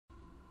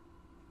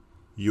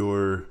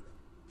Your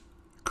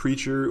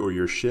creature or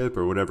your ship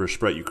or whatever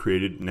sprite you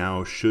created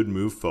now should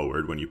move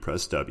forward when you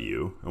press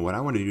W. And what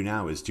I want to do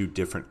now is do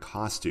different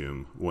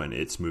costume when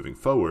it's moving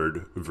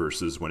forward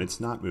versus when it's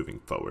not moving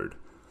forward.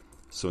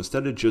 So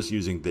instead of just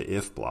using the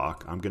if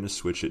block, I'm going to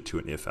switch it to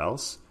an if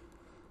else.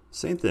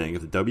 Same thing,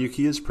 if the W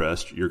key is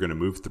pressed, you're going to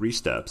move 3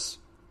 steps.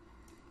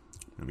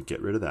 Let me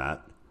get rid of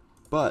that.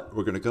 But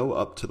we're going to go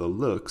up to the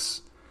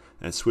looks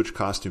and switch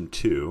costume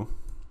 2.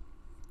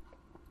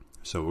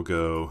 So we'll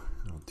go,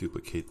 I'll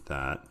duplicate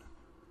that.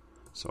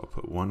 So I'll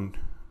put 1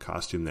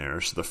 costume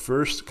there. So the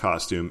first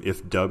costume,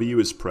 if W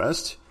is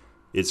pressed,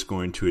 it's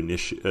going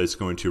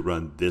to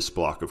run this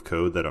block of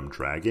code that I'm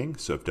dragging.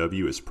 So if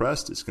W is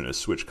pressed, it's going to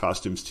switch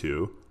costumes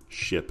to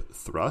ship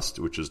thrust,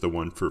 which is the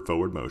one for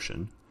forward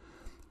motion.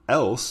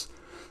 Else,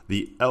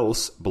 the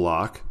else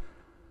block,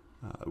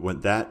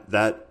 when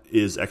that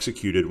is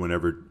executed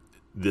whenever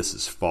this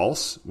is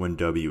false. When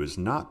W is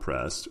not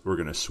pressed, we're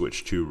going to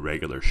switch to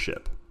regular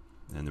ship.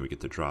 And then we get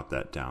to drop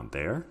that down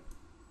there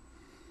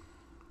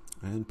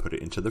and put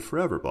it into the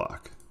forever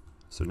block.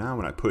 So now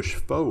when I push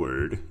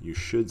forward, you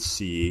should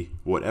see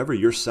whatever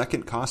your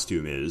second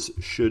costume is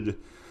should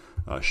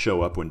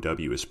show up when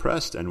W is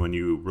pressed, and when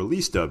you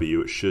release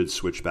W, it should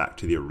switch back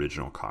to the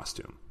original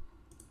costume.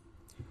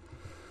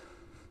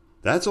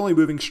 That's only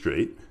moving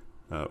straight.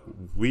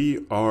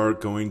 We are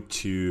going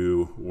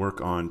to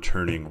work on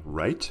turning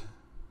right.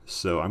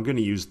 So I'm going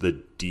to use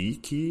the D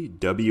key.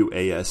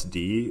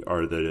 WASD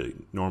are the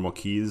normal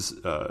keys.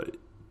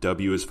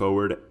 W is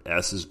forward,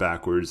 S is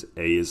backwards,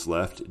 A is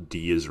left,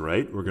 D is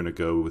right. We're going to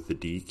go with the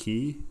D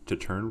key to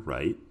turn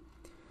right.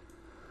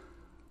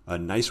 A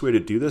nice way to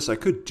do this, I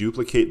could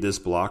duplicate this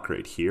block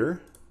right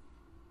here,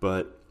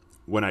 but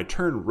when I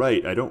turn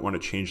right, I don't want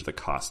to change the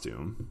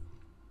costume.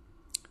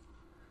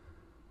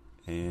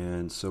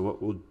 And so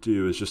what we'll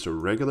do is just a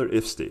regular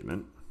if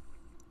statement.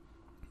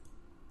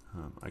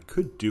 I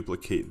could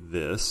duplicate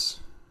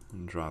this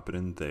and drop it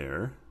in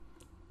there,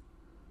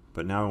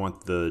 but now I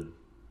want the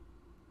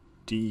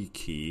D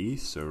key,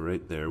 so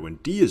right there, when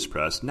D is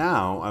pressed,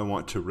 now I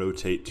want to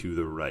rotate to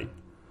the right.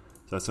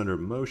 So that's under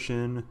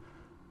motion,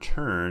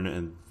 turn,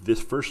 and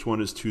this first one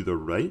is to the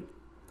right.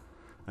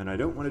 And I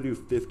don't want to do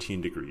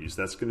 15 degrees.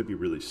 That's going to be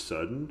really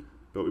sudden,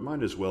 but we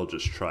might as well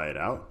just try it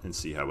out and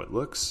see how it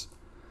looks.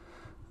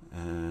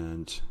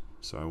 And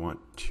so I want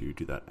to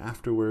do that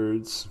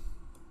afterwards.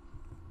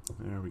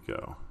 There we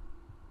go.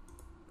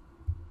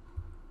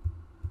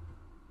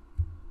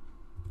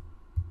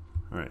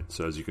 All right,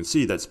 so as you can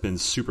see, that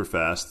spins super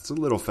fast. It's a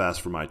little fast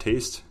for my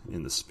taste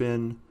in the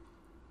spin.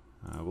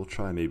 We'll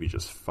try maybe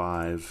just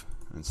 5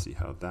 and see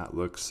how that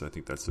looks. I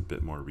think that's a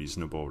bit more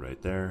reasonable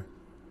right there.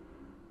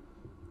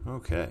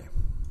 Okay.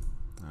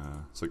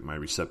 It's like my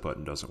reset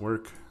button doesn't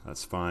work.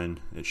 That's fine.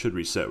 It should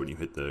reset when you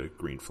hit the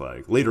green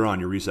flag. Later on,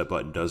 your reset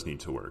button does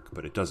need to work,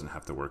 but it doesn't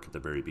have to work at the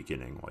very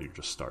beginning while you're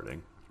just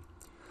starting.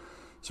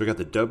 So we got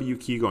the W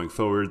key going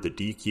forward, the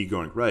D key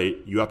going right.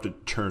 You have to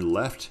turn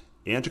left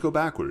and to go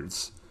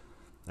backwards.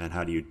 And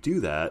how do you do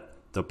that?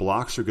 The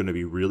blocks are going to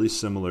be really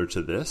similar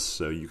to this,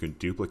 so you can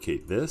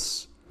duplicate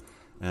this.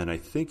 And I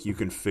think you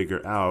can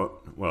figure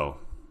out, well,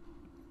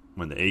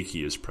 when the A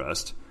key is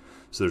pressed.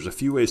 So there's a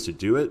few ways to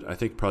do it. I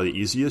think probably the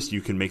easiest, you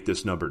can make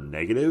this number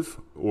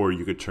negative, or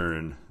you could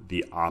turn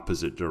the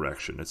opposite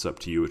direction. It's up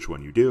to you which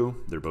one you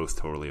do. They're both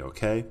totally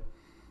okay.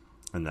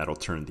 And that'll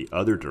turn the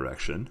other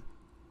direction.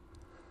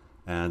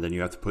 And then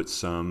you have to put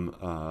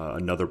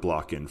another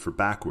block in for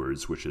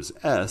backwards, which is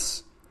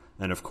S.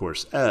 And of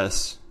course,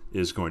 S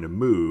is going to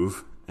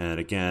move. And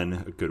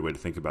again, a good way to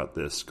think about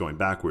this, going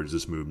backwards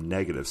is move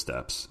negative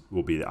steps,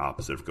 will be the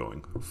opposite of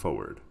going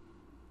forward.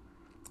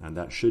 And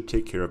that should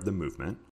take care of the movement.